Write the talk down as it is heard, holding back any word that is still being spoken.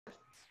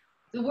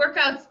The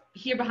workout's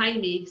here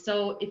behind me,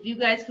 so if you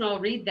guys can all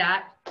read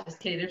that,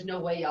 just kidding, there's no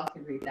way y'all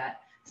can read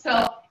that.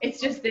 So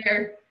it's just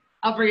there.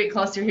 I'll bring it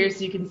closer here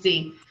so you can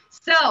see.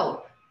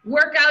 So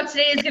workout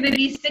today is going to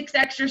be 6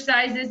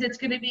 exercises. It's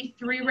going to be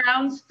 3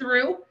 rounds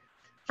through.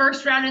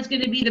 First round is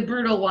going to be the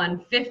brutal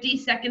one, 50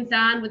 seconds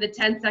on with a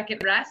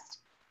 10-second rest.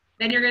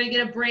 Then you're going to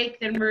get a break.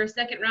 Then our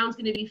second round is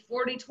going to be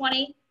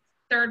 40-20.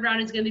 Third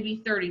round is going to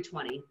be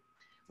 30-20.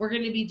 We're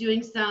going to be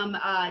doing some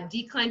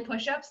decline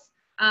push-ups.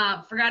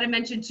 Forgot to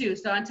mention too,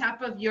 so on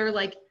top of your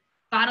like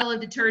bottle of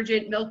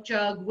detergent, milk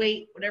jug,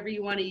 weight, whatever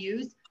you want to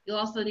use, you'll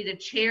also need a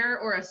chair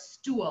or a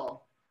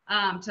stool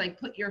to like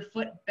put your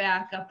foot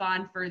back up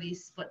on for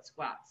these split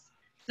squats.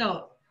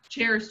 So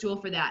chair or stool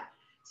for that.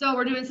 So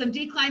we're doing some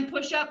decline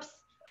push-ups.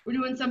 We're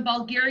doing some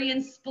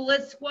Bulgarian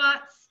split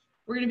squats.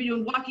 We're going to be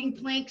doing walking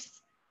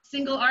planks,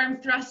 single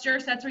arm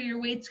thrusters. That's where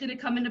your weight's going to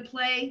come into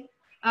play.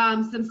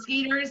 Some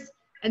skaters,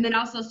 and then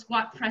also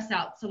squat press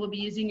out. So we'll be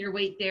using your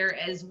weight there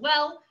as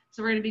well.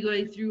 So we're going to be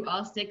going through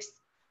all 6,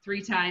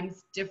 3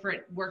 times,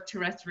 different work to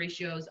rest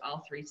ratios,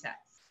 all 3 sets.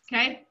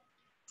 Okay.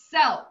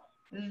 So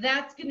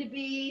that's going to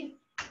be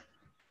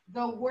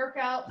the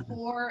workout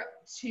for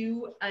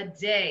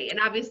today. And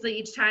obviously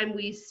each time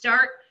we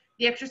start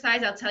the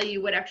exercise, I'll tell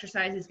you what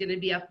exercise is going to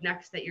be up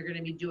next that you're going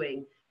to be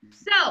doing.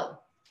 So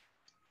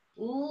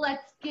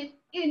let's get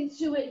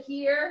into it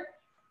here.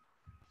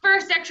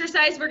 First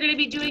exercise we're going to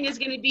be doing is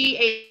going to be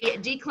a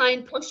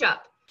decline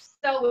push-up.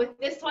 So with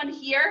this one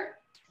here,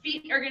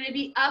 feet are going to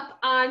be up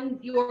on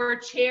your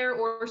chair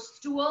or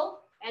stool.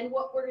 And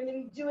what we're going to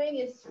be doing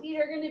is feet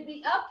are going to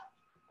be up.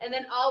 And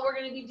then all we're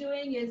going to be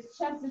doing is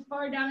chest as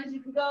far down as you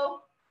can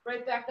go,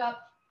 right back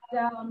up,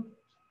 down,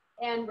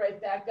 and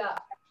right back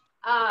up.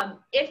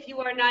 If you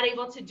are not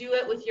able to do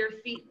it with your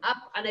feet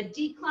up on a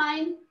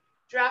decline,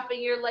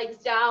 dropping your legs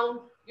down,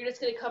 you're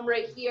just going to come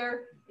right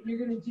here and you're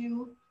going to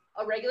do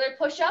a regular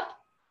push-up.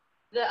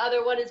 The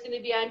other one is going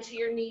to be onto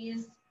your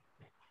knees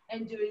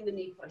and doing the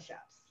knee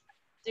push-ups.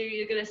 So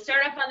you're going to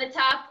start up on the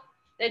top,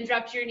 then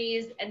drop to your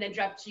knees, and then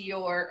drop to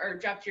your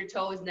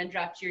toes, and then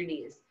drop to your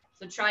knees.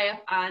 So try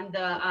up on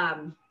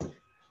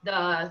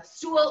the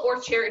stool or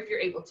chair if you're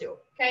able to,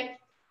 okay?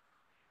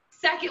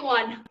 Second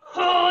one,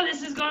 oh,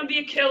 this is going to be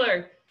a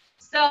killer.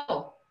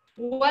 So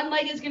one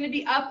leg is going to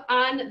be up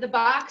on the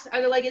box,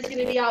 other leg is going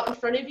to be out in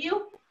front of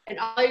you, and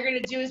all you're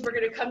going to do is we're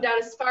going to come down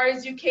as far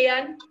as you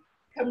can,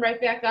 come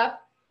right back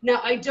up. Now,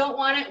 I don't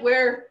want it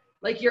where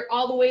like you're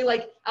all the way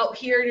like out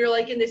here and you're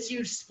like in this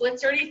huge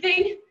splits or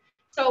anything.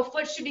 So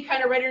foot should be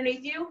kind of right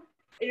underneath you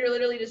and you're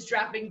literally just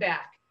dropping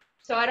back.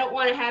 So I don't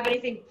want to have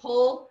anything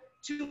pull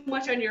too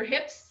much on your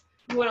hips.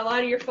 You want a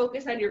lot of your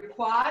focus on your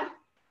quad.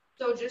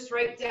 So just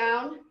right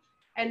down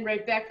and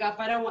right back up.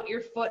 I don't want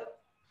your foot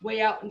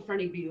way out in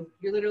front of you.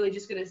 You're literally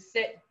just going to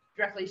sit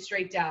directly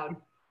straight down.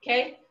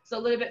 Okay. So a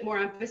little bit more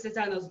emphasis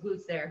on those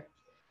glutes there.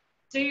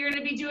 So you're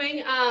going to be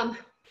doing,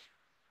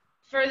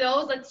 for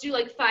those, let's do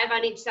like 5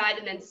 on each side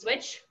and then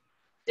switch.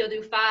 So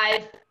do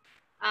 5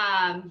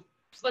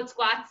 split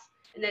squats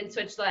and then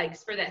switch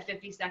legs for that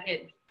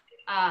 50-second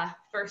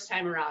first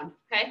time around,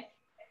 okay?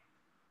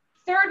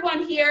 Third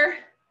one here,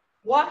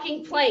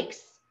 walking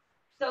planks.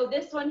 So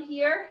this one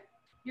here,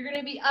 you're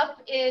gonna be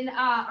up in,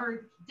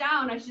 or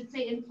down, I should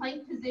say, in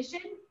plank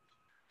position.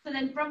 So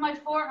then from my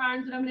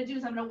forearms, what I'm gonna do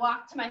is I'm gonna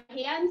walk to my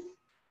hands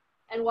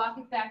and walk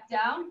it back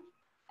down.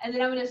 And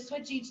then I'm gonna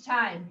switch each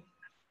time.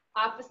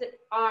 Opposite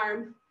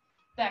arm,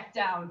 back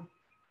down,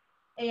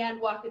 and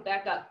walk it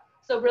back up.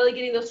 So really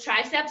getting those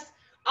triceps.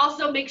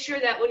 Also make sure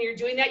that when you're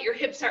doing that, your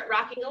hips aren't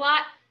rocking a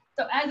lot.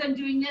 So as I'm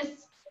doing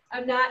this,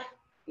 I'm not,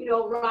 you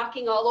know,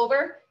 rocking all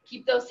over.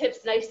 Keep those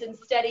hips nice and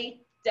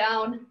steady,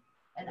 down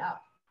and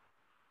up.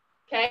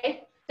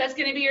 Okay, that's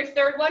gonna be your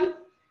third one.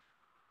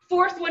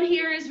 Fourth one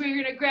here is where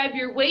you're gonna grab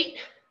your weight.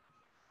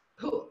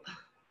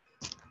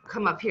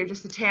 Come up here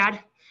just a tad.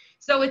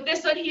 So with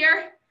this one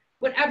here,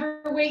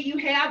 whatever weight you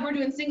have, we're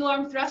doing single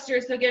arm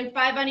thrusters. So again,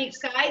 5 on each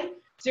side.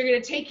 So you're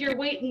gonna take your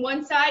weight in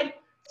one side,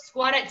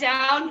 squat it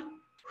down,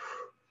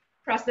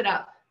 press it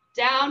up,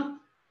 down,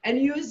 and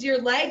use your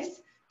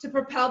legs to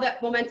propel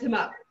that momentum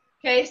up.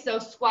 Okay, so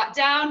squat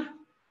down,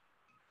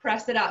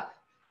 press it up.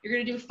 You're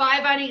gonna do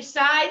 5 on each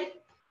side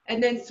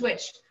and then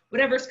switch.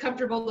 Whatever's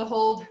comfortable to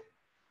hold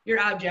your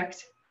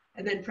object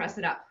and then press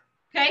it up.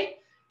 Okay,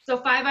 so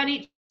 5 on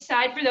each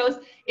side for those.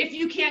 If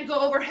you can't go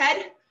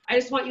overhead, I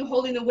just want you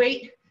holding the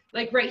weight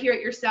like right here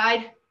at your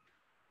side,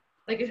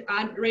 like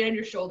right on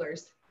your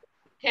shoulders,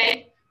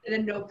 okay? And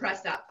then no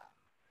press up.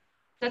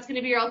 That's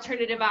gonna be your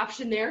alternative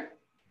option there.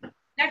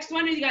 Next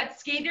one is you got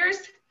skaters.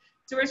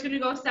 So we're just gonna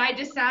go side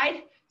to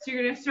side. So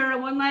you're gonna start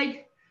on one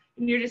leg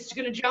and you're just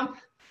gonna jump,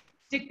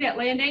 stick that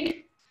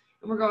landing,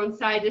 and we're going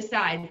side to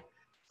side.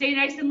 Stay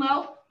nice and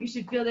low. You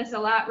should feel this a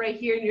lot right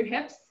here in your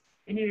hips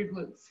and in your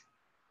glutes,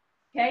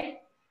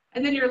 okay?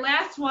 And then your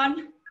last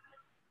one,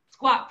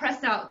 squat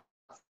press out.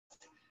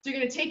 So you're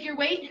gonna take your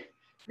weight,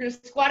 you're gonna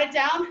squat it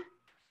down,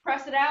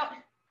 press it out,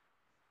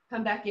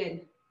 come back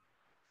in.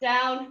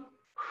 Down,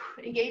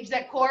 engage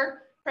that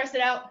core, press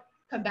it out,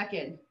 come back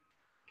in.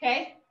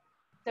 Okay?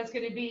 That's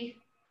gonna be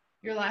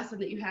your last one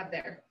that you have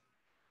there.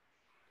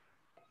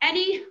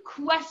 Any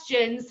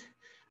questions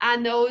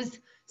on those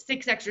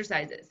 6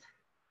 exercises?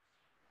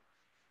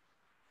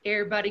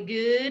 Everybody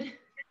good?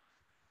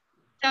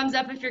 Thumbs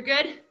up if you're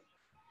good.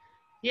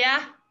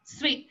 Yeah,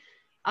 sweet.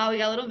 Oh, we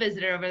got a little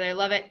visitor over there.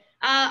 Love it.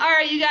 All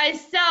right, you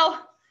guys. So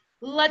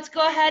let's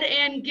go ahead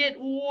and get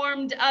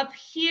warmed up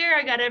here.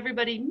 I got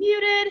everybody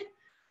muted.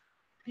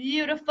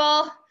 Beautiful.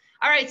 All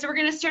right, so we're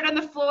going to start on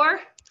the floor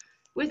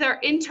with our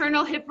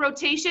internal hip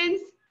rotations.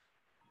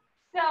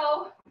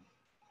 So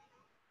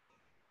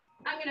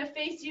I'm going to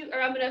face you,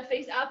 or I'm going to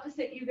face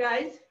opposite you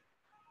guys.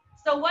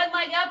 So one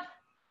leg up,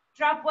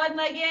 drop one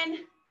leg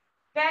in,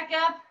 back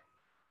up,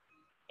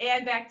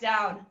 and back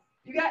down.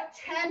 You got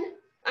 10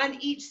 on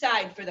each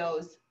side for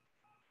those.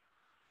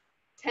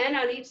 10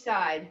 on each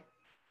side.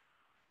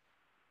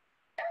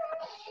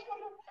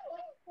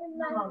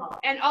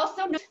 And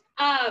also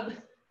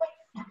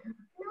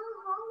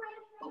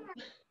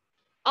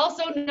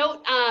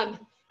note,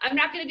 I'm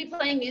not going to be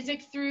playing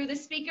music through the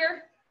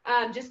speaker,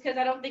 just because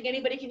I don't think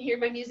anybody can hear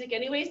my music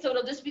anyway, so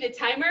it'll just be the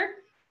timer.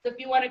 So if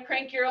you want to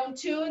crank your own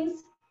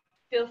tunes,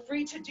 feel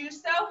free to do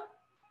so.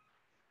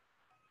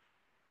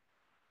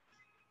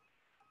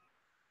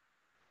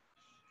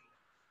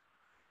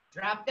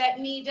 Drop that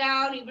knee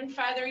down even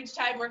farther each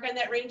time. Work on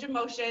that range of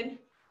motion.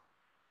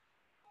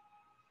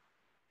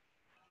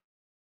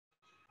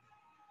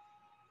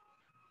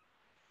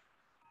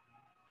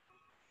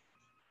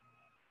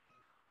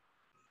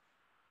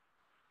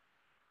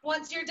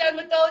 Once you're done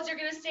with those, you're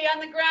going to stay on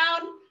the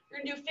ground.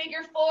 You're going to do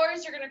figure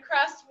 4s. You're going to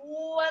cross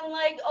one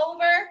leg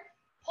over,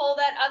 pull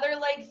that other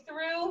leg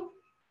through,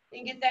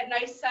 and get that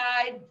nice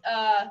side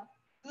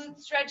glute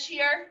stretch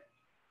here.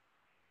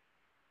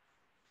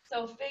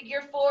 So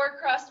figure 4,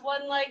 cross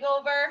one leg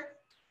over,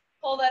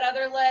 pull that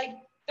other leg,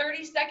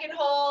 30-second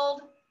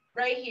hold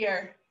right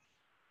here.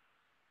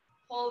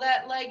 Pull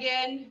that leg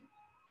in,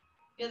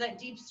 feel that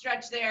deep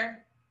stretch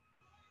there.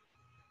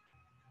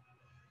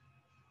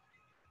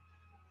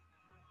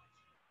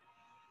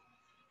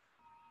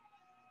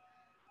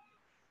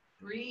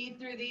 Breathe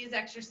through these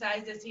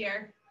exercises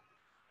here.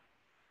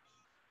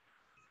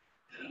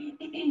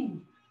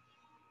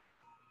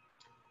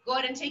 Go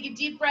ahead and take a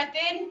deep breath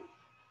in.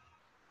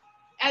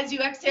 As you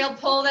exhale,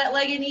 pull that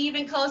leg in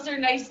even closer.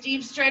 Nice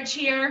deep stretch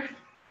here.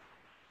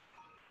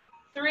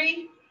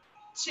 3,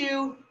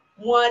 2,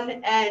 1,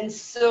 and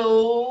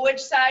switch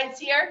sides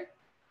here.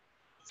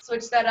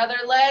 Switch that other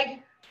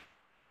leg.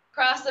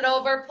 Cross it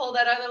over, pull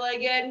that other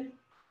leg in.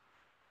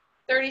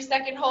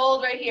 30-second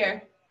hold right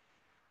here.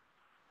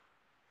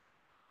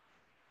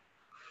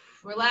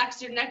 Relax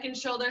your neck and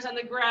shoulders on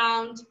the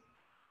ground.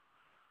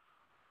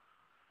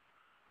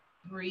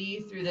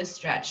 Breathe through this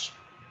stretch.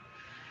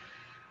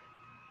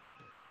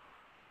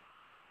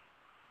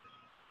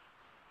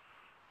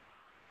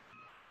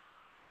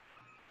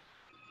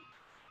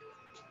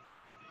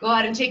 Go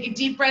ahead and take a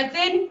deep breath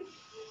in.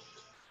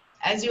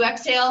 As you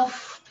exhale,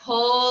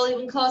 pull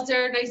even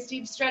closer. Nice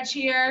deep stretch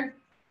here.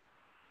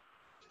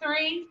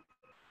 3,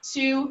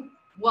 2,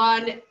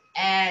 1,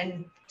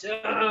 and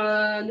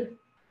done.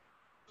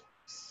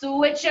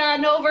 Switch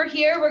on over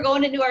here. We're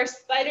going into our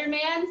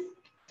Spider-Mans.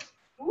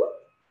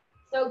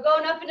 So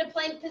going up into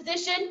plank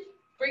position,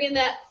 bringing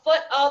that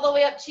foot all the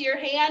way up to your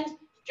hand,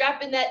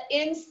 dropping that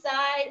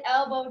inside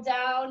elbow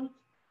down,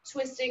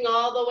 twisting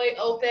all the way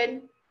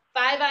open.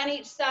 5 on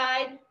each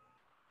side.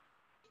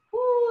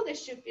 Ooh,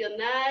 this should feel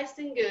nice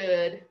and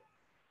good.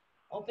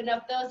 Open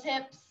up those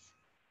hips.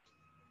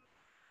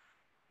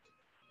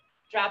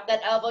 Drop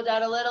that elbow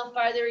down a little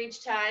farther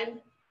each time.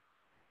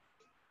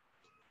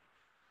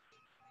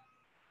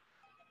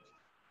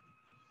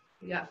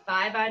 We got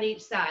 5 on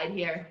each side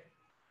here.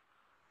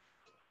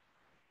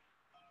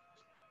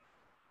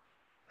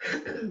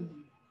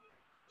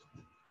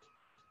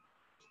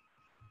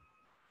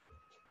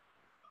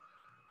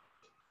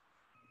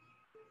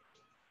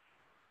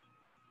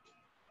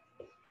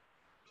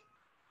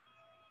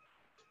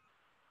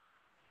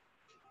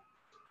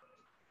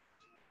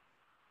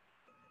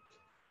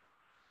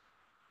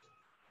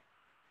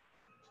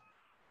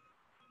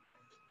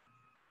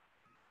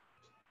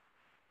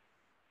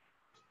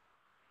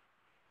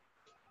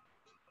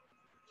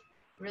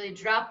 Really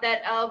drop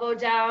that elbow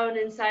down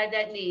inside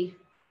that knee.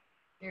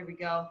 There we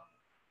go.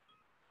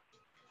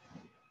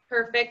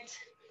 Perfect.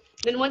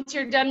 Then once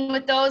you're done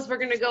with those, we're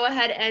going to go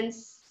ahead and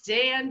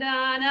stand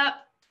on up.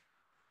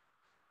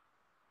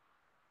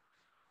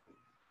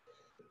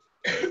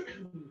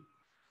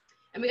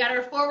 And we got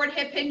our forward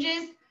hip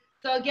hinges.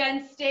 So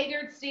again,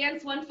 staggered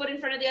stance, one foot in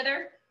front of the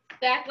other.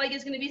 Back leg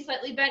is going to be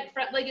slightly bent.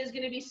 Front leg is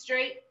going to be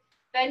straight.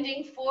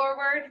 Bending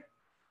forward.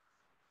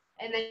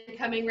 And then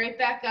coming right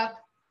back up.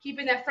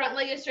 Keeping that front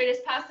leg as straight as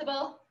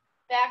possible.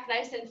 Back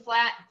nice and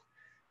flat.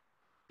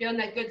 Feeling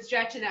that good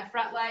stretch in that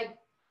front leg.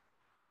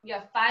 You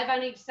got 5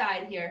 on each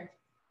side here.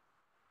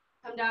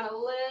 Come down a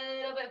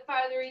little bit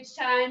farther each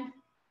time.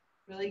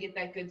 Really get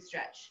that good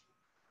stretch.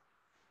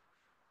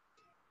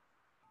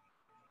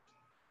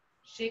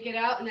 Shake it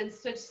out and then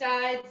switch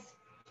sides.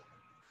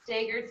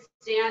 Staggered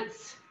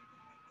stance.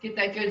 Get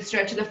that good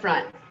stretch in the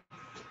front.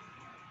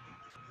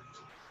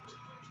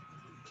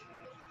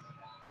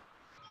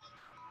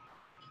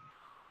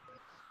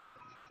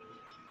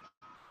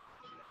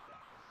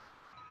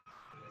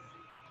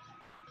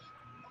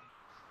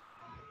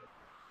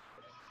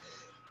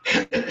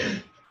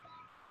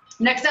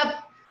 Next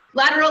up,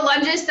 lateral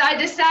lunges side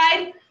to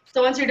side.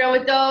 So once you're done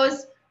with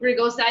those, we're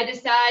gonna go side to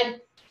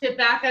side, sit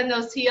back on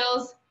those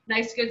heels.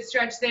 Nice good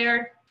stretch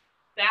there.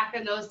 Back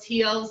on those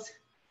heels.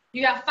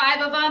 You got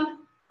 5 of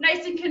them,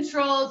 nice and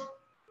controlled.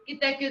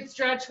 Get that good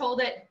stretch,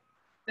 hold it,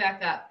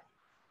 back up.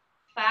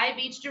 5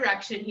 each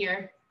direction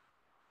here.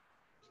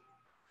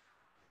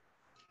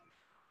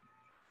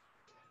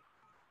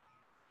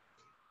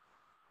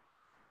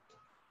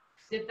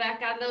 Sit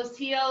back on those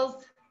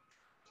heels.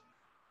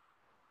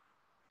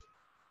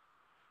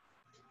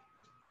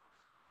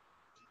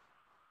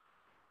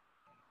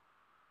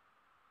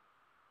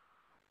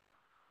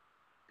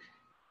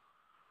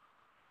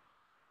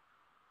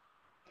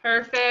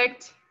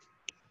 Perfect.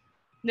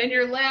 Then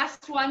your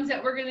last ones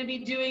that we're gonna be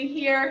doing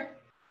here,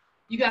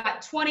 you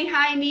got 20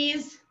 high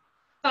knees,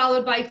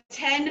 followed by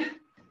 10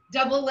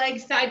 double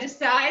legs side to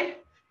side,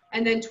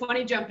 and then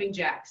 20 jumping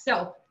jacks.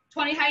 So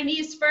 20 high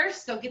knees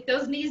first, so get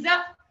those knees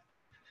up.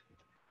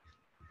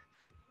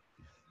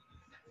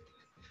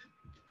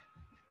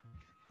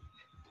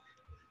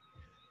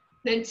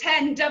 Then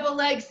 10 double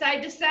legs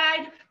side to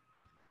side,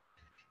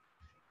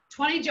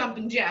 20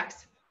 jumping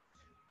jacks.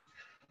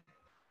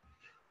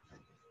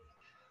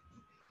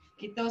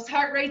 Get those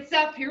heart rates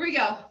up, here we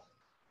go.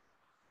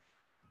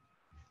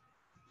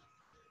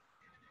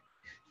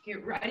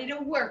 Get ready to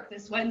work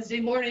this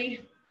Wednesday morning.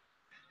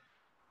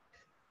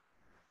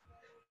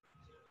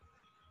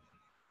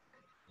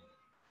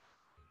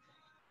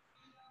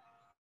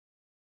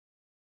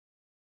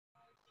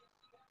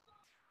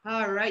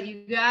 All right,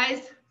 you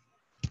guys.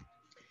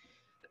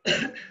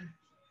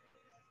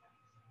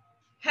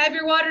 Have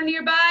your water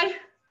nearby.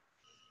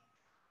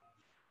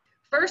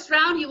 First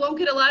round, you won't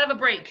get a lot of a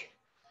break.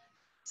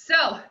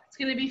 So it's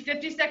gonna be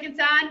 50 seconds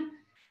on,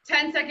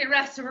 10-second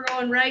rest. So we're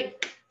going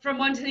right from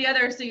one to the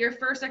other. So your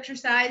first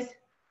exercise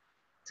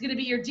is gonna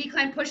be your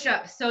decline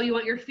push-up. So you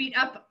want your feet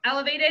up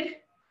elevated.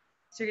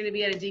 So you're gonna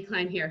be at a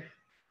decline here.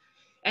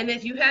 And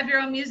if you have your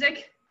own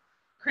music,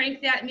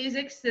 crank that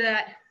music so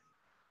that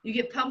you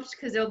get pumped,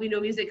 because there'll be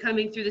no music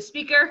coming through the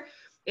speaker.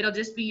 It'll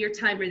just be your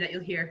timer that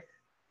you'll hear.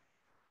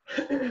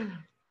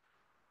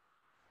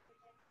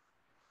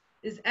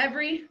 Is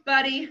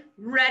everybody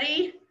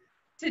ready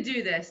to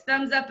do this?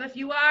 Thumbs up if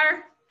you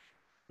are.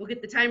 We'll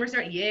get the timer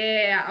started.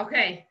 Yeah,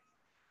 okay.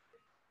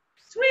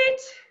 Sweet.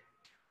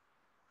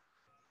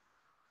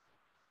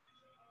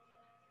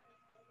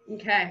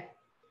 Okay.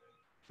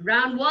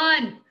 Round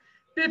 1,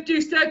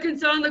 50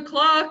 seconds on the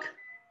clock.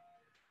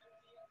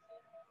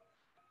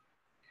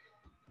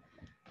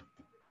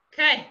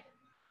 Okay.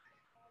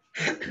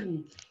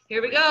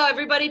 Here we go.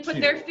 Everybody put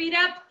their feet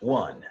up.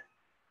 1,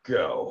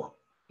 go.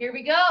 Here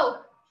we go.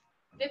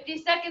 50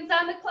 seconds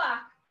on the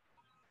clock.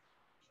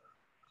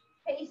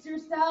 Pace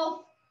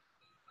yourself.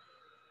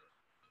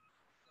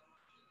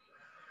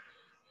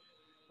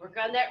 Work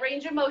on that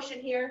range of motion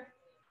here.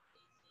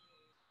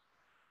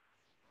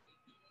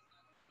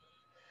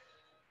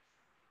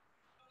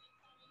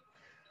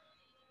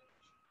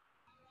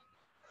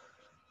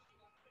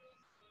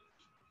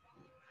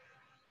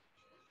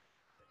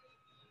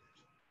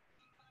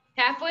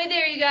 Halfway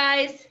there, you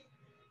guys.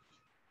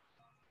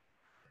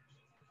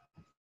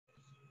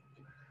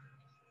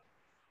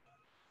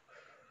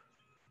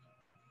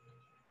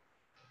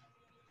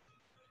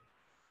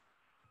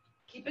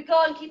 Keep it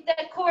going. Keep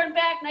that core and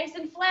back nice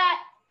and flat.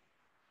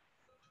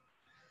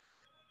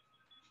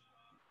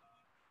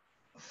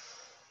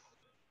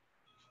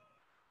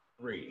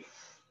 Three,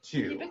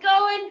 2, Keep it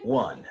going.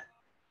 1,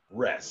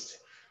 rest.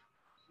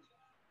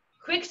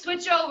 Quick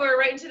switch over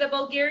right into the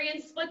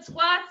Bulgarian split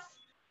squats.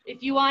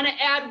 If you want to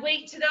add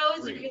weight to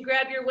those, 3, you can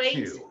grab your weight.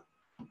 2,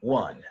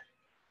 1,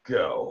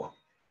 go.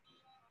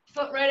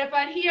 Foot right up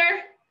on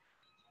here.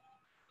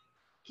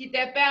 Keep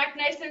that back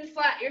nice and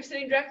flat. You're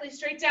sitting directly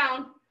straight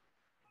down.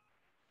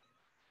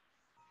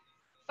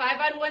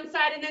 5 on one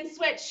side and then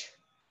switch.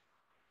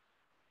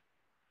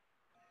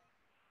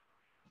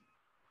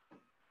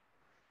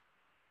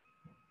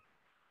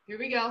 Here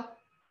we go.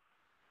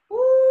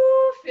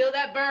 Woo, feel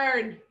that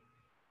burn.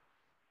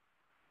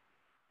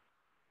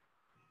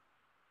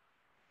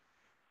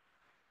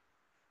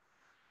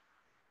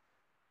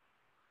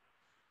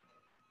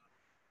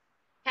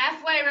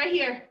 Halfway right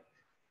here.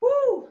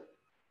 Woo.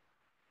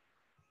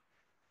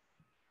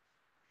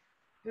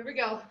 Here we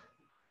go.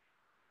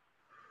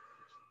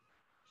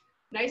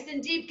 Nice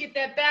and deep. Get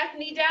that back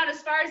knee down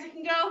as far as it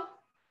can go.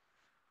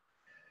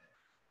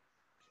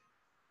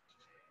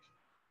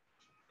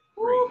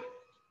 3,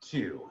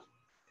 2,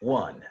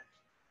 1,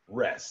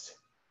 rest.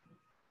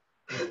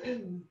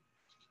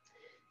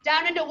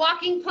 Down into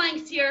walking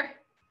planks here.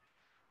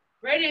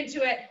 Right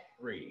into it.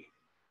 3,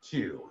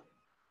 2,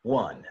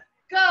 1,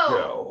 Go.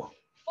 go.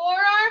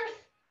 Forearms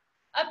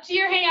up to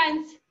your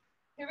hands.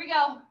 Here we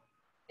go.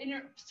 And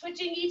you're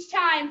switching each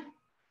time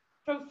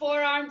from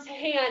forearm to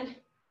hand.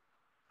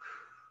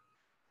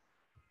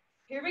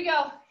 Here we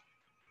go.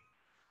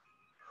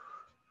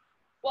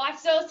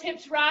 Watch those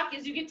hips rock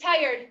as you get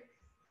tired.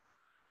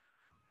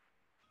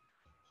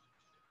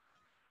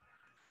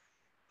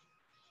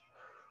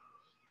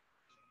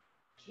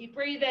 Keep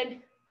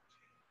breathing.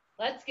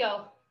 Let's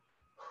go.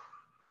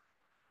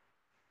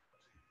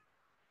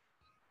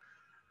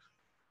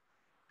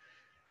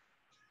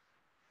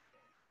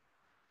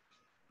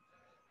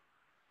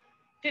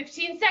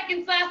 15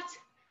 seconds left.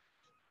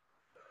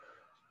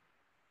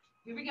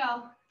 Here we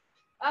go.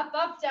 Up,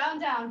 up, down,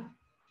 down.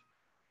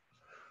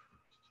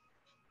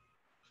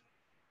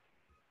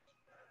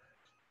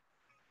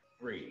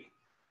 3,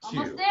 2,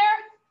 Almost there.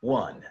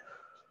 1.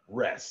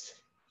 Rest.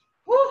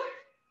 Woo.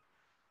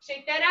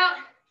 Shake that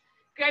out.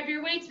 Grab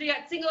your weights. We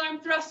got single arm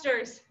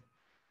thrusters.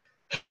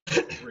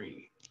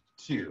 3,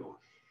 2,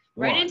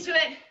 1. Right into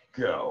it.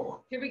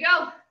 Go. Here we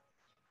go.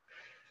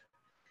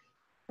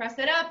 Press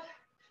it up.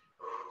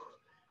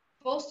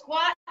 Full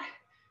squat.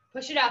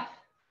 Push it up.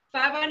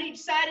 5 on each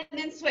side and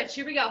then switch.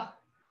 Here we go.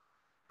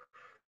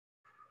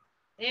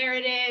 There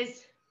it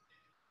is.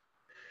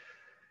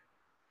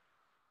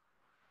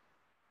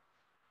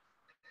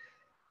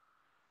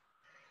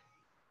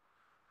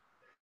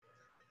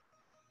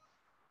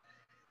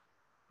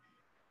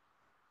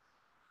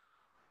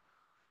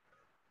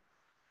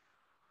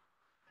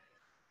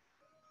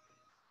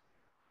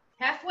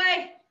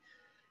 Halfway.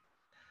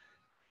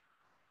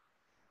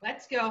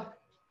 Let's go.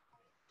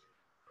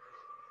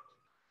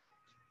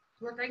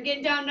 Work on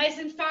getting down nice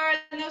and far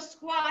in those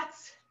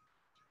squats.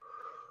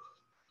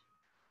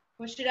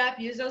 Push it up.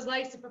 Use those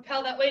legs to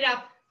propel that weight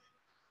up.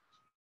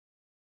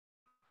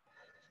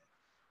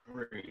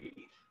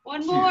 3,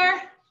 One 2,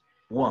 more.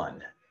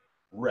 1.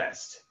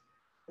 Rest.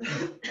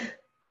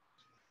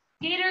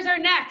 Skaters are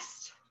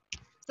next.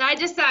 Side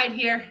to side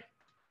here.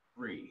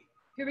 3,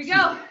 Here we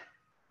go.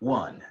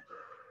 1.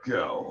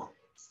 Go.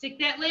 Stick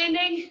that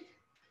landing.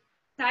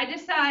 Side to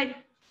side.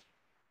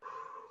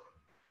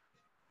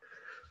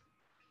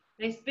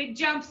 Nice big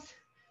jumps.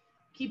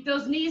 Keep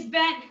those knees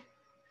bent.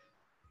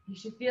 You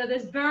should feel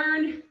this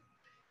burn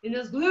in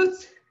those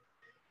glutes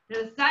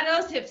and the side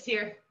of those hips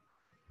here.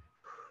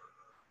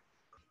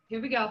 Here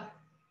we go.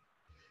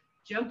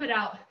 Jump it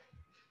out.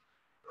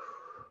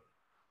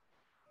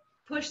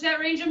 Push that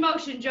range of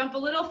motion. Jump a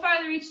little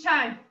farther each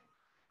time.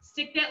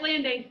 Stick that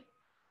landing.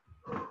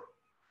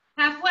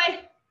 Halfway.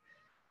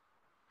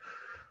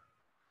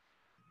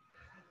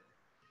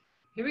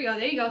 Here we go.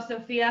 There you go,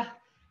 Sophia.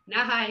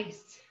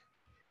 Nice.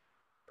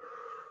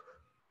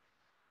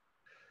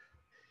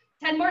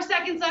 10 more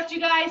seconds left, you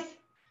guys.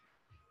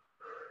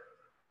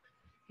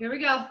 Here we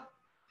go.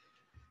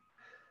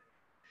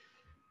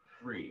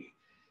 3,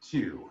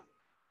 2,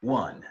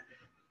 1.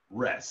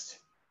 Rest.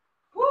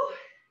 Woo.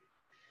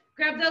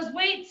 Grab those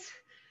weights.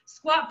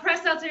 Squat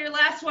press outs are your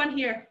last one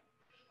here.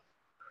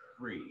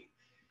 3,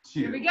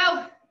 Here 2, we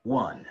go.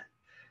 1.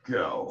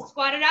 Go.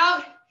 Squat it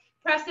out,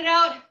 press it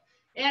out,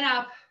 and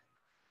up.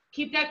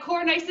 Keep that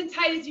core nice and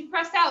tight as you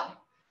press out.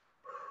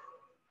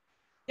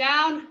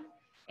 Down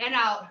and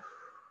out.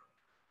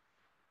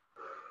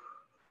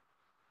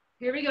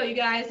 Here we go, you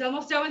guys.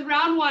 Almost done with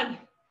round one.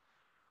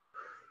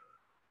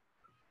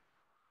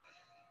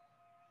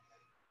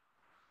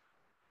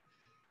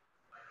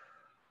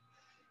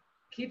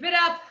 Keep it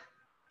up.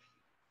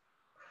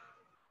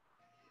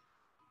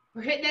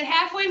 We're hitting that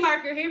halfway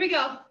marker. Here we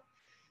go.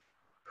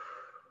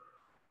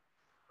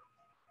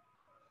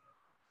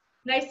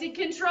 Nice and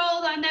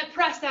controlled on that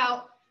press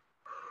out.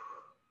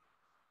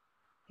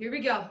 Here we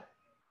go.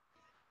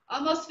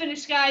 Almost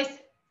finished, guys.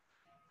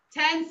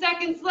 10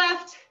 seconds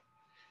left.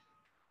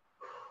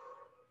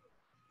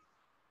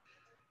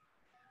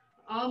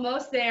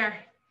 Almost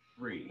there.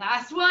 3,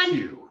 Last one.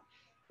 2,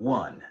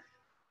 1.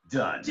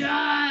 Done.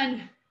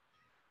 Done.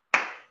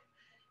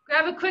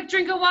 Grab a quick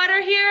drink of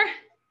water here.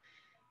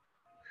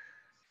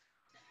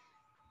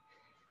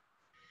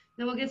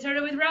 Then we'll get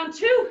started with round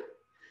two.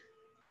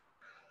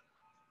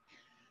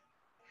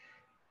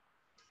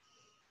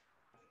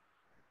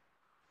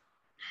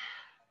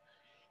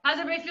 How's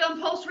everybody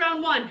feeling post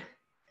round one?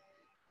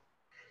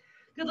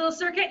 Good little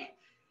circuit?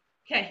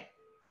 Okay.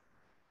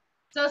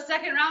 So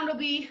second round will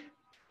be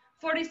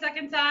 40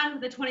 seconds on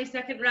with a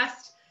 20-second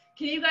rest.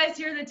 Can you guys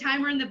hear the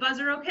timer and the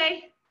buzzer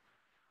okay?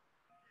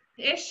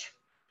 Ish?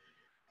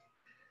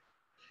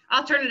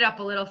 I'll turn it up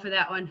a little for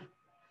that one.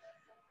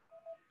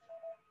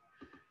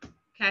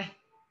 Okay.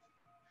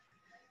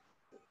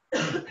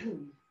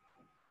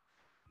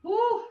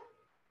 Woo.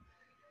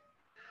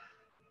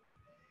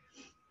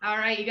 All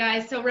right, you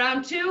guys, so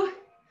round two,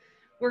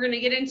 we're gonna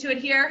get into it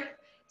here.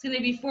 It's gonna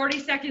be 40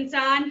 seconds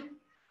on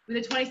with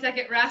a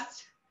 20-second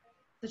rest.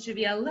 So it should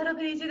be a little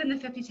bit easier than the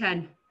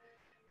 50-10,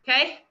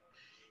 okay?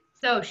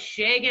 So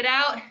shake it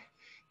out,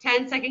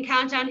 10-second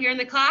countdown here in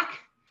the clock,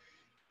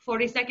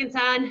 40 seconds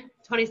on,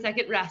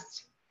 20-second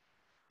rest.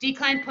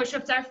 Decline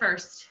push-ups are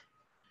first.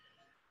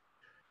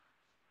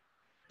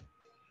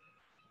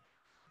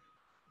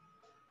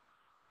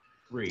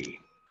 Three,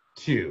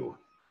 2,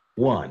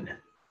 1.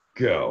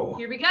 Go.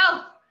 Here we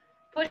go.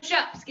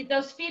 Push-ups, get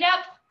those feet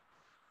up.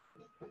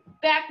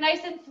 Back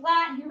nice and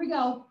flat, here we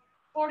go.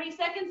 40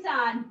 seconds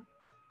on.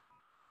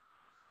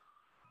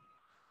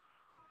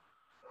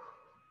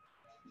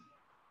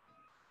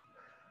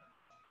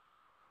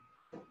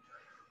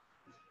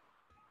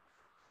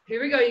 Here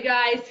we go, you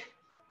guys.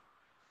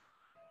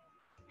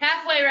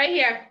 Halfway right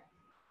here.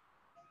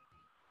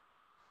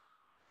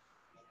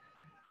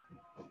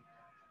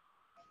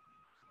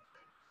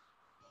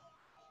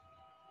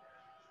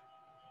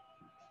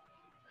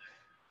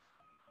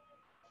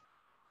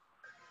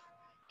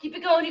 Keep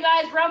it going, you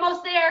guys. We're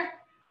almost there.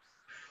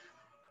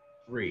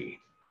 3,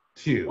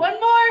 2, One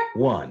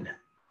more. 1.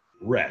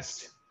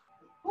 Rest.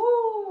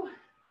 Woo.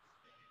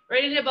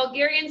 Right into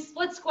Bulgarian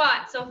split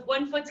squat. So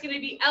one foot's going to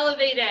be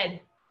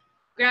elevated.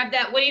 Grab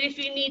that weight if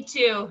you need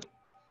to.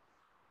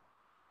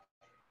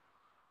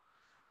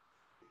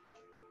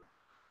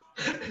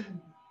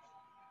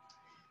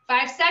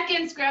 Five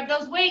seconds. Grab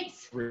those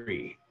weights.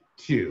 3,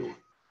 2,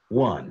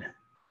 1.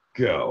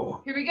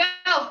 Go. Here we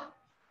go.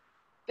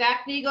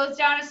 Back knee goes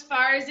down as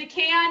far as it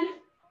can.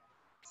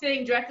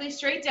 Sitting directly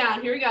straight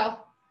down. Here we go.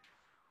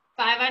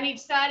 5 on each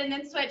side and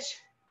then switch.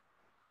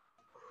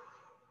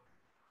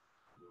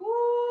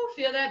 Woo,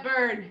 feel that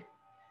burn.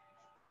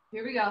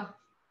 Here we go.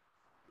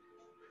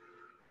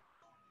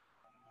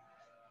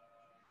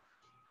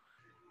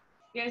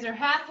 You guys are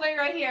halfway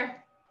right here.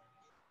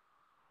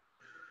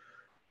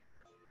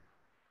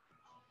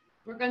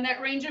 Work on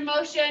that range of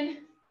motion.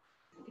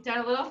 Get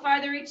down a little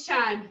farther each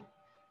time.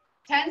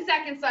 10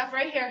 seconds left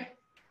right here.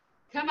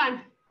 Come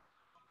on.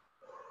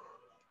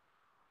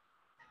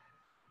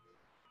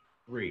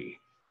 3,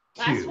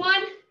 Last 2,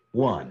 one.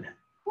 1.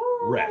 Woo.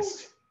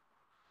 Rest.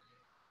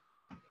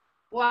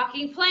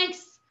 Walking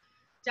planks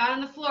down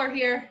on the floor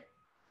here.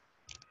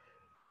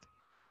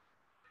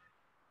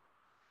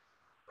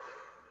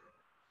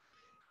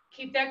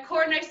 Keep that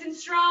core nice and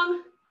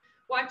strong.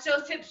 Watch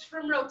those hips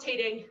from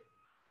rotating.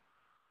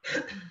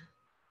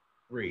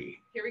 3,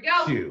 Here we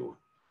go. 2,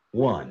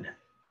 1.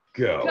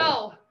 Go.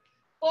 Go.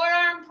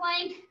 Forearm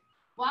plank.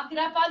 Walk it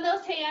up on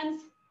those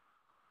hands.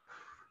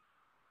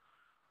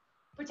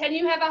 Pretend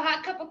you have a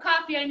hot cup of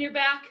coffee on your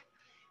back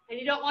and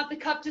you don't want the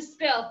cup to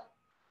spill.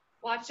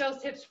 Watch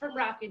those hips from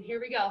rocking.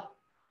 Here we go.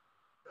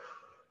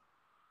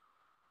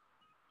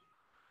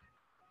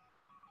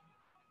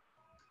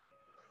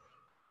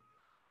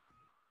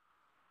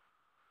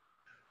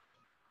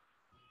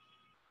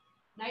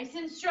 Nice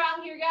and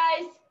strong here,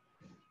 guys.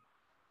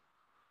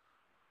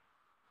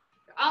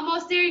 You're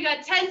almost there. You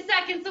got 10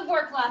 seconds of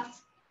work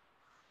left.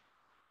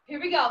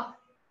 Here we go.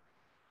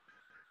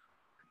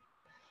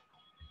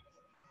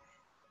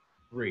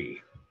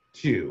 3,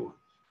 2,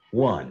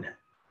 1.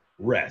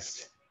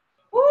 Rest.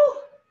 Woo!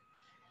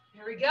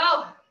 Here we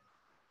go.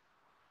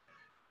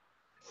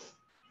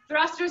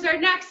 Thrusters are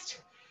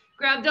next.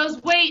 Grab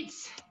those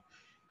weights.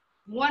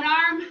 One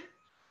arm,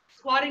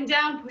 squatting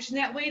down, pushing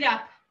that weight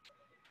up.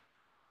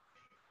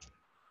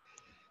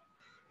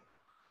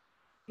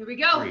 Here we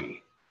go.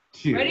 3,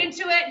 2, Right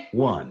into it.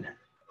 1.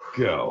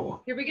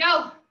 Go. Here we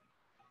go.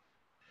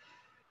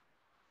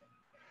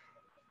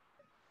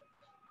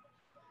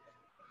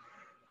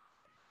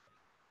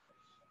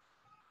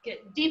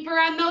 Get deeper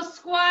on those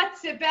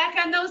squats, sit back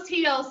on those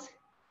heels.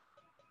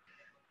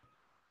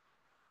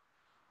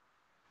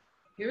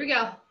 Here we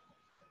go.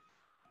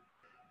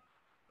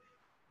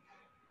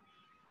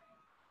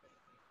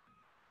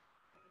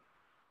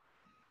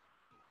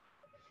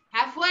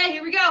 Halfway,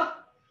 here we go.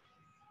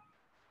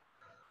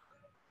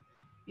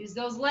 Use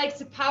those legs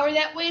to power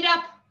that weight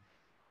up.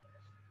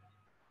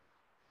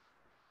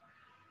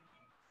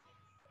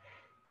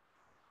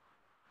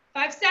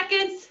 Five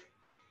seconds.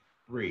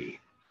 3,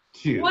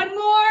 2, One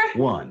more.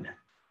 1.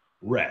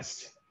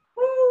 Rest.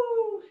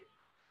 Woo.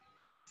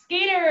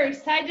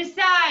 Skaters, side to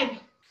side.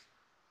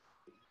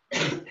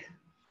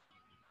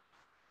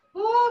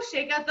 Woo,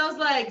 shake out those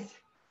legs.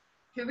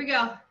 Here we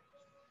go.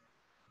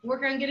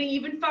 Work on getting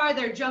even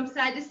farther. Jump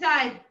side to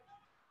side.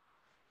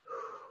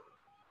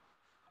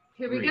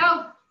 Here we 3,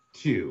 go.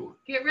 2,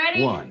 Get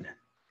ready. 1.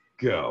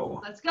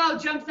 Go. Let's go.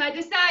 Jump side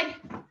to side.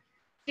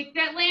 Stick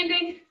that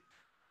landing.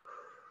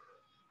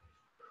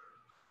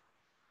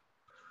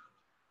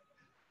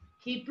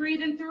 Keep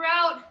breathing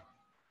throughout.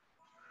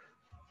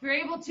 If you're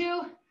able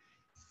to,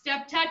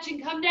 step, touch,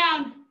 and come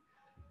down.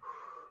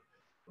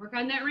 Work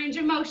on that range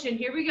of motion.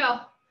 Here we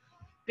go.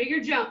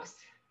 Bigger jumps.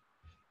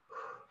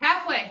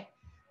 Halfway.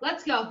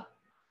 Let's go.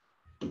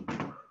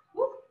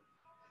 Woo.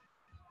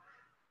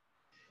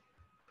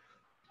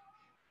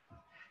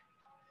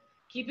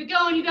 Keep it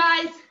going, you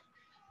guys.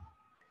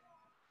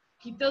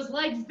 Keep those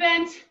legs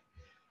bent.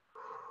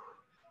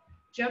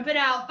 Jump it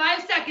out.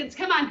 5 seconds.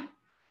 Come on.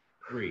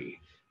 3,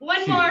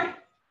 One 2, more.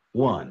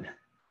 1.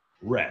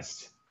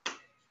 Rest.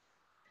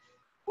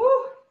 Woo.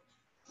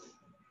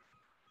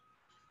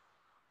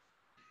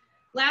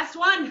 Last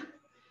one.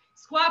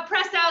 Squat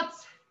press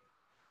outs.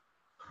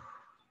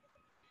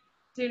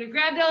 So you're gonna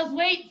grab those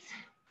weights.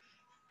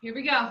 Here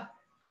we go.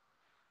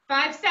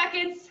 5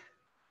 seconds.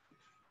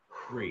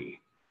 3,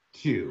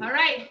 2, All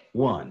right,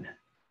 1.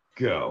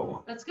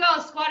 Go. let's go.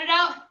 Squat it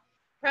out.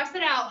 Press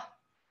it out.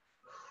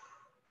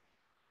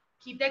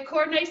 Keep that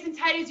core nice and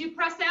tight as you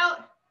press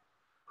out.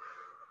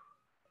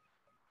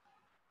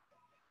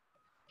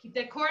 Keep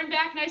that core and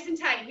back nice and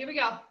tight. Here we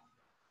go.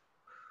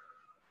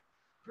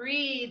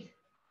 Breathe.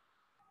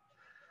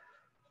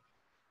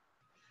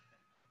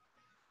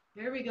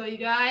 There we go, you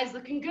guys.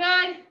 Looking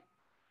good.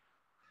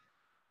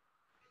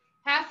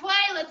 Halfway,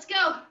 let's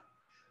go.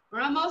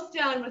 We're almost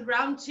done with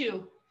round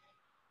 2.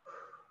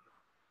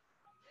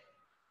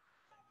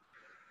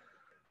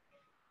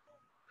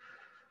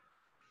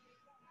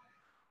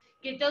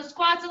 Get those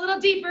squats a little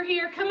deeper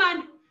here. Come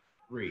on.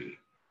 3,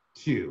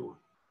 2,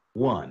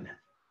 1.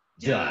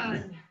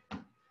 Done.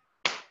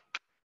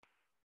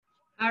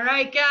 All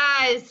right,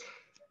 guys.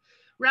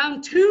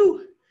 Round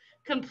 2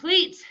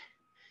 complete.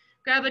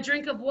 Grab a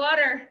drink of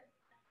water.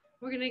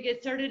 We're going to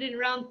get started in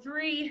round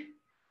 3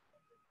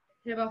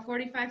 in about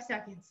 45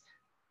 seconds.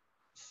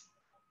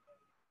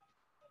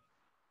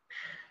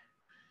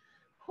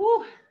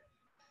 Whew.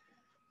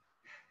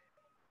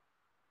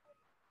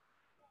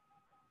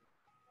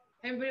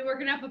 Everybody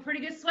working up a pretty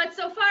good sweat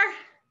so far?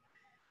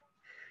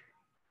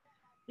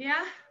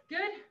 Yeah,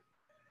 good?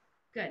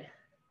 Good.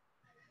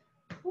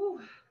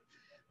 Whew.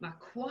 My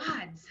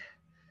quads.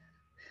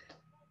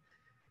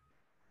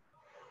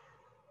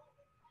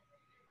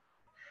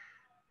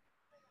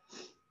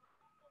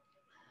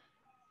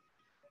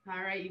 All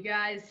right, you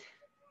guys.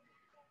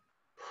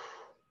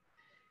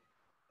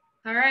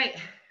 All right,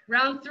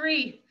 round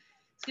 3.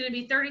 It's gonna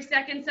be 30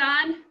 seconds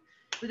on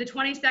with a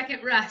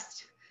 20-second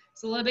rest.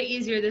 It's a little bit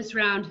easier this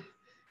round,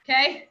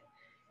 okay?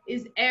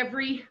 Is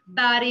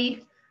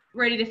everybody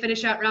ready to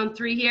finish out round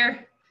 3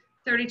 here?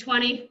 30,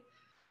 20.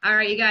 All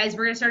right, you guys,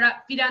 we're gonna start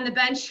up, feet on the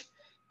bench.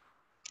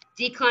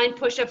 Decline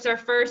push-ups are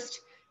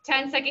first.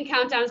 10-second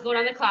countdown is going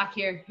on the clock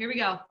here. Here we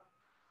go.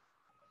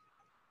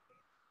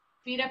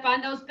 Feet up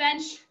on those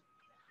bench.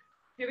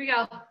 Here we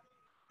go.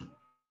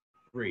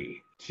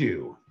 3,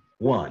 2,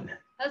 1.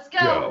 Let's go.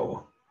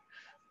 Go.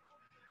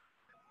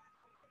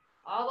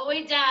 All the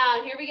way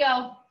down. Here we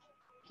go.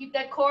 Keep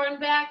that core in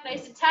back,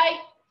 nice and tight.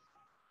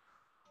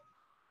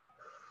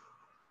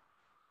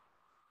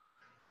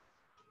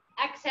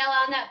 Exhale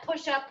on that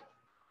push-up.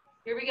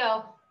 Here we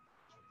go.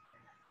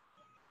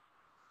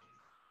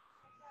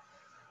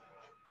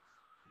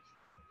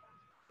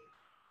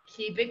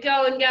 Keep it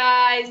going,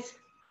 guys.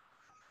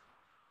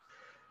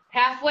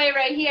 Halfway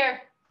right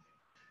here.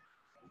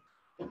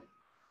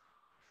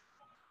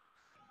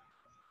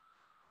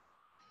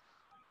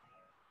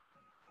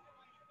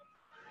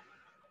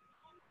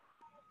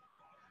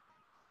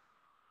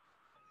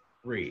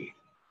 Three,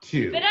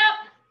 Keep two, it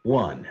up.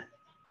 1.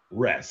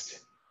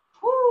 Rest.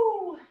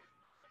 Woo.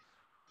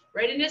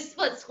 Right into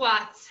split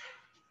squats.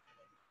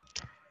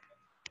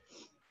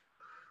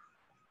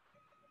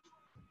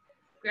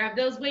 Grab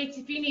those weights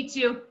if you need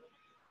to.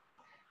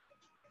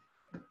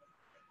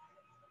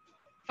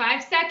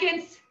 5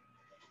 seconds.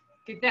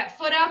 Get that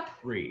foot up.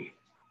 3,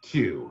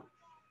 2,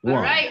 1.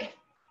 All right.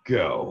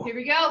 Go. Here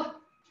we go.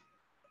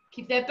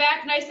 Keep that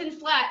back nice and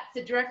flat.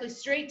 Sit directly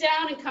straight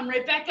down and come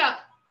right back up.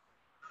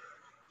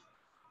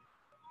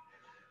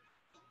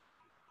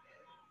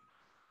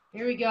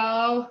 Here we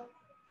go.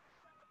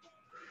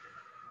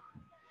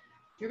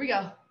 Here we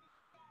go.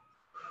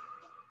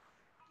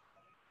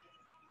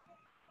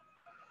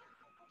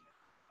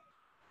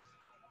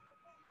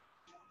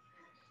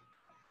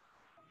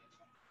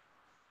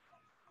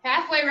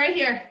 Halfway right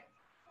here.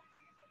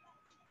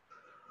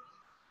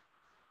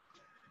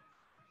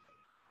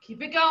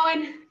 Keep it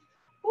going.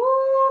 Woo,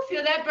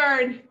 feel that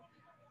burn.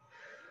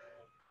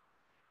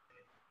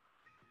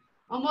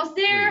 Almost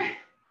there.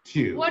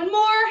 3, 2, One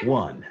more.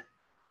 1.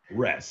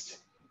 Rest.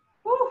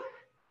 Woo.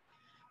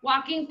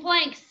 Walking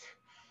planks.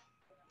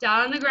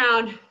 Down on the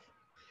ground.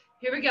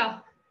 Here we go.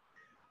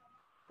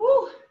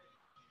 Woo.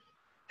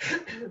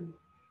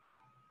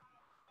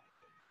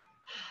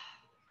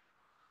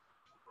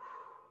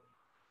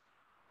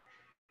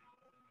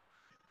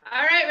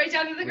 All right, right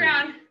down to the 3,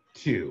 ground.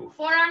 2,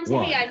 Forearms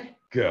 1. hand.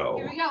 Go.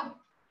 Here we go.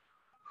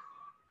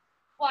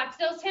 Watch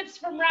those hips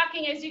from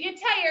rocking as you get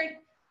tired.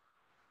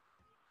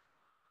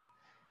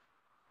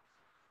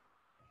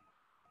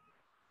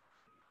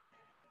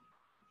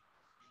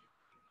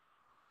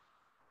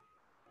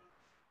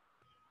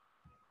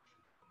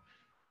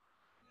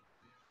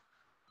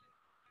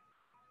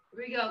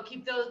 Here we go.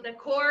 Keep the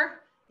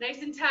core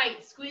nice and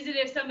tight. Squeeze it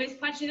if somebody's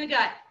punching the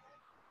gut.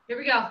 Here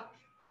we go.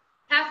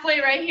 Halfway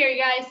right here,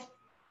 you guys.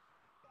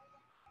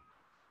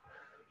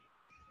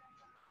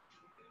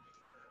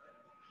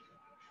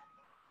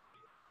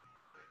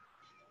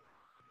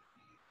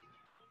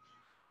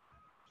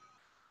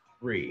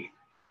 Three,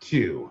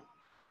 2,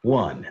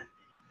 1.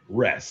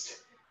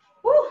 Rest.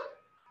 Woo.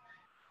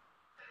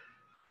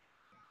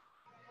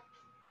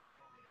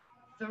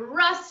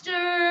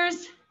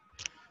 Thrusters.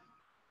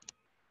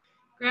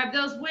 Grab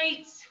those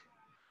weights.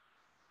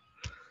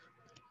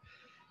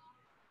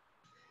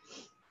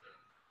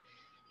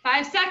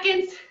 Five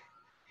seconds.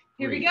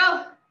 Here 3, we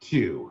go.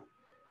 2,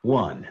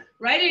 1.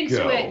 Right into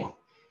Go. it.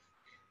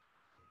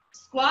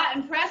 Squat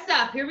and press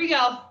up. Here we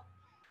go.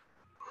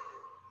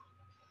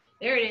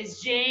 There it is,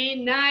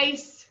 Jane.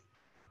 Nice.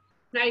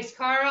 Nice,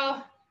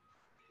 Carl.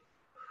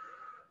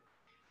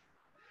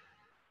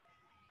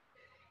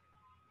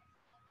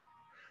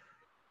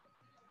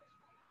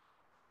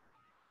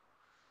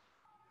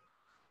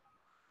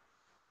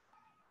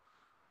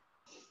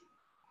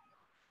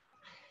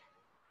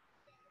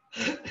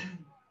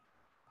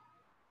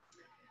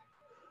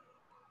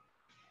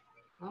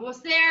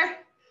 Almost there.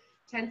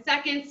 10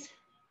 seconds.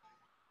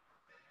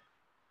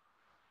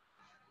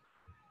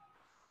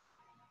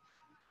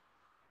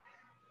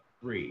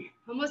 Three,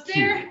 Almost two,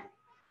 there.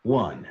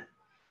 1.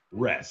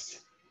 Rest.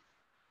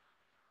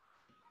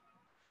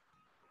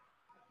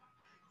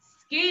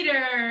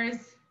 Skaters.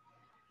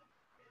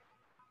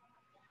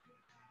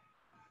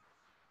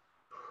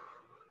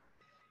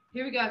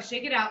 Here we go.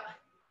 Shake it out.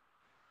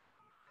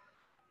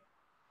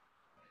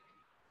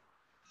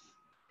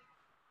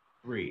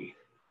 Three,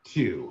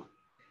 two,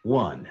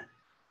 1.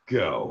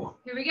 Go.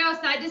 Here we go.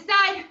 Side to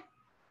side.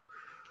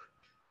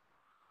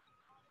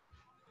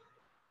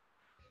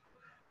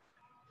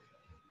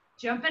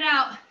 Jump it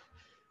out.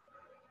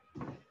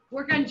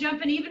 Work on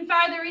jumping even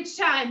farther each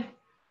time.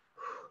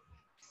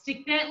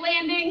 Stick that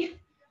landing.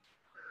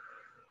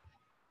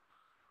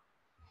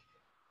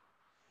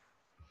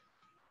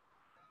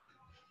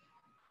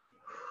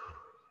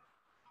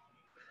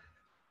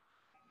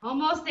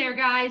 Almost there,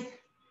 guys.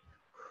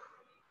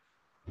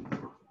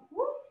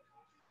 Woo.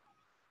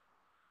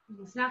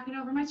 Almost knocking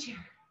over my chair.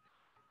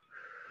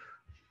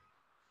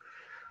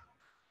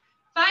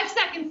 5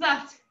 seconds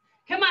left.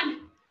 Come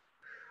on.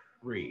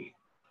 3,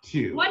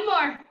 2, One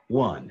more.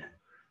 1.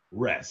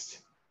 Rest.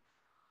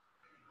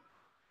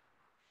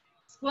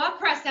 Squat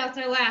press outs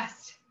are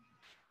last.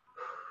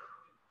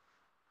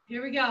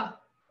 Here we go.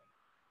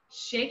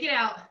 Shake it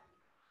out.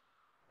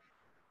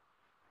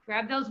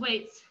 Grab those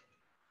weights.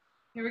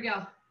 Here we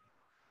go.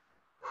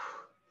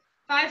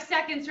 5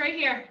 seconds right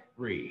here.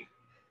 3,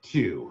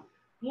 2,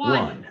 1.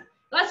 1.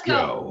 Let's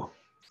go.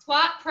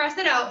 Squat, press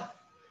it out.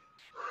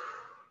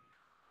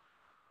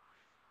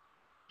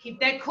 Keep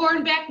that core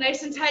and back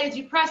nice and tight as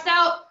you press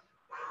out.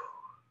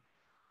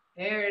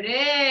 There it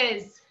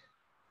is.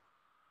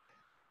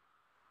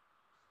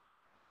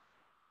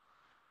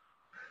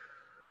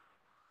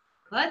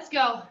 Let's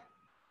go.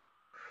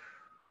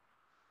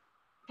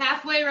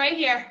 Halfway right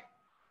here.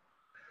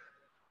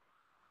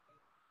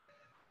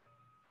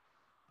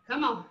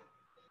 Come on.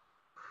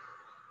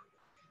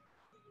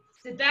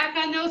 Sit back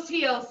on those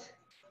heels.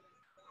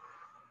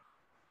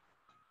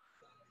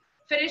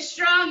 Finish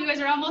strong. You guys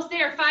are almost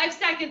there. 5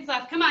 seconds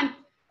left. Come on.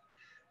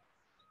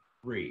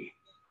 3,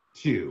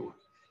 2,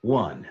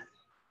 1.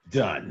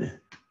 Done.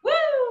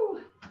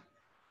 Woo!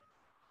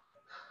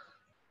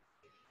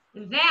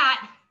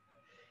 That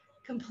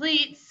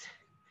completes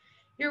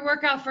your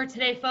workout for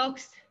today,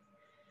 folks.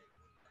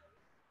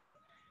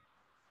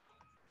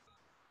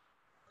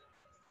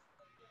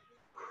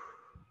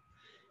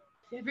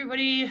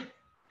 Everybody,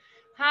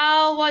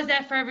 how was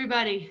that for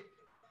everybody?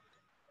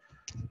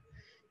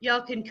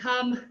 Y'all can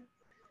come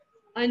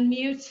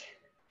unmute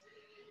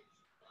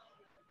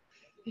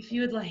if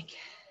you would like.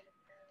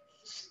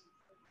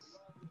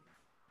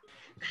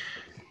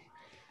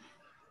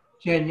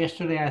 Jen,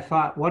 yesterday I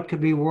thought, what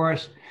could be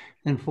worse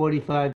than 45